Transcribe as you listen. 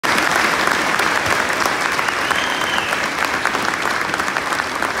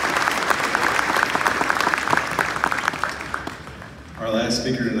last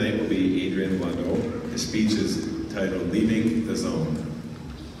speaker tonight will be Adrian. His speech is titled Leaving the Zone.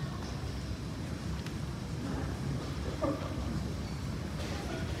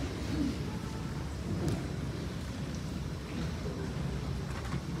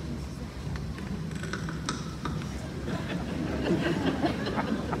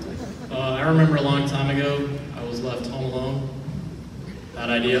 I remember a long time ago, I was left home alone. Bad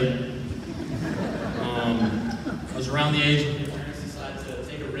idea. I was around the age when your parents decided to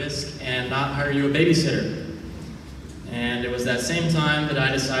take a risk and not hire you a babysitter. And it was that same time that I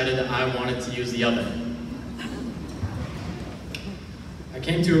decided that I wanted to use the oven. I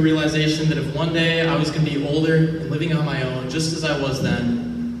came to a realization that if one day I was going to be older and living on my own, just as I was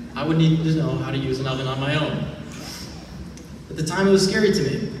then, I would need to know how to use an oven on my own. At the time, it was scary to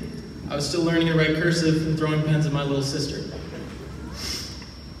me. I was still learning to write cursive and throwing pens at my little sister.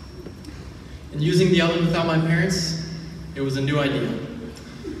 And using the oven without my parents, it was a new idea.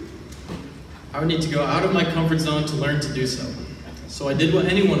 I would need to go out of my comfort zone to learn to do so. So I did what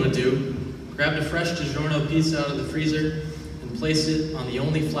anyone would do, grabbed a fresh DiGiorno pizza out of the freezer and placed it on the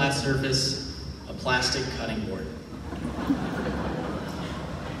only flat surface, a plastic cutting board.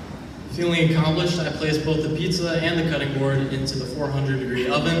 Feeling accomplished, I placed both the pizza and the cutting board into the 400-degree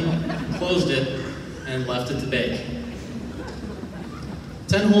oven, closed it, and left it to bake.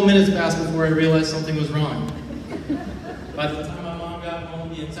 10 whole minutes passed before I realized something was wrong. By the time my mom got home,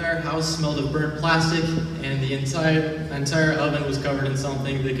 the entire house smelled of burnt plastic, and the entire oven was covered in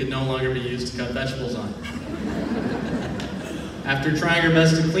something that could no longer be used to cut vegetables on. After trying her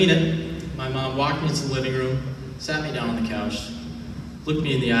best to clean it, my mom walked me to the living room, sat me down on the couch, looked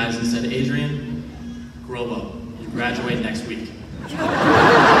me in the eyes and said, "Adrian, grow up. You graduate next week."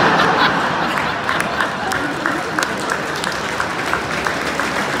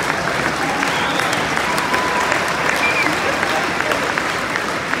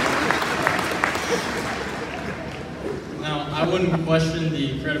 Now, I wouldn't question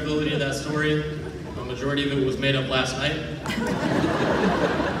the credibility of that story. A majority of it was made up last night.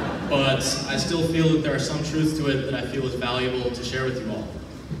 But I still feel that there are some truths to it that I feel is valuable to share with you all.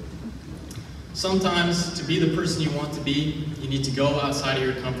 Sometimes, to be the person you want to be, you need to go outside of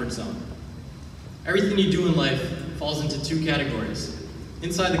your comfort zone. Everything you do in life falls into two categories: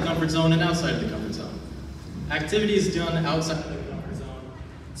 inside the comfort zone and outside of the comfort zone. Activities done outside of the comfort zone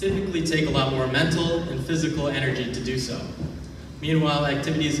typically take a lot more mental and physical energy to do so. Meanwhile,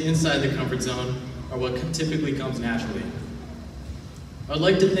 activities inside the comfort zone are what typically comes naturally. I'd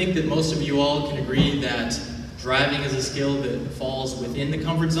like to think that most of you all can agree that driving is a skill that falls within the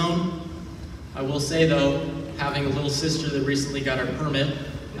comfort zone. I will say though, having a little sister that recently got her permit,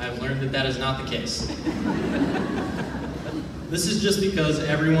 I've learned that that is not the case. This is just because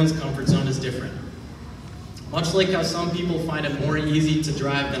everyone's comfort zone is different. Much like how some people find it more easy to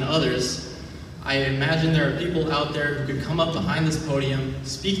drive than others, I imagine there are people out there who could come up behind this podium,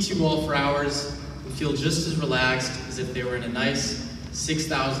 speak to you all for hours, and feel just as relaxed as if they were in a nice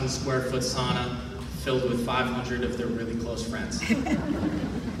 6,000 square foot sauna filled with 500 of their really close friends.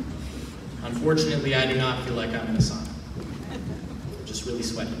 Unfortunately, I do not feel like I'm in a sauna. I'm just really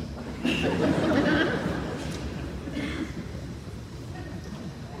sweaty.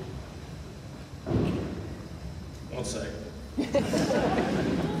 One sec.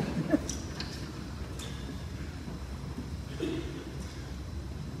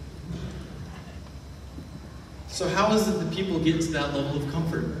 So how is it that people get to that level of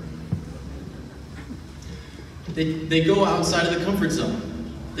comfort? They go outside of the comfort zone.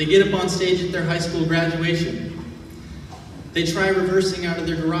 They get up on stage at their high school graduation. They try reversing out of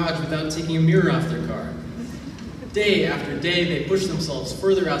their garage without taking a mirror off their car. Day after day, they push themselves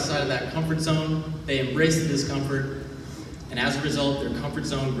further outside of that comfort zone. They embrace the discomfort, and as a result, their comfort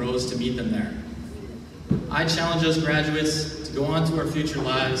zone grows to meet them there. I challenge us graduates to go on to our future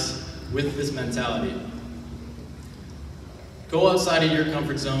lives with this mentality. Go outside of your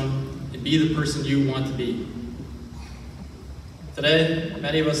comfort zone and be the person you want to be. Today,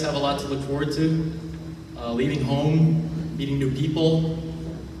 many of us have a lot to look forward to. Leaving home, meeting new people,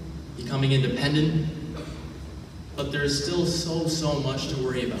 becoming independent. But there's still so much to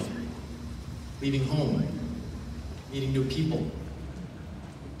worry about. Leaving home, meeting new people,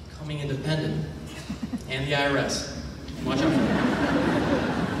 becoming independent, and the IRS. Watch out for that.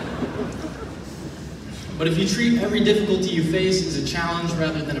 But if you treat every difficulty you face as a challenge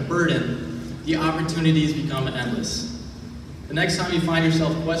rather than a burden, the opportunities become endless. The next time you find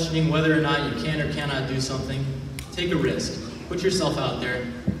yourself questioning whether or not you can or cannot do something, take a risk. Put yourself out there,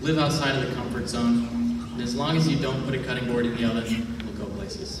 live outside of the comfort zone, and as long as you don't put a cutting board in the oven, you'll go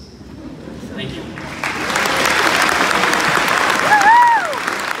places. Thank you.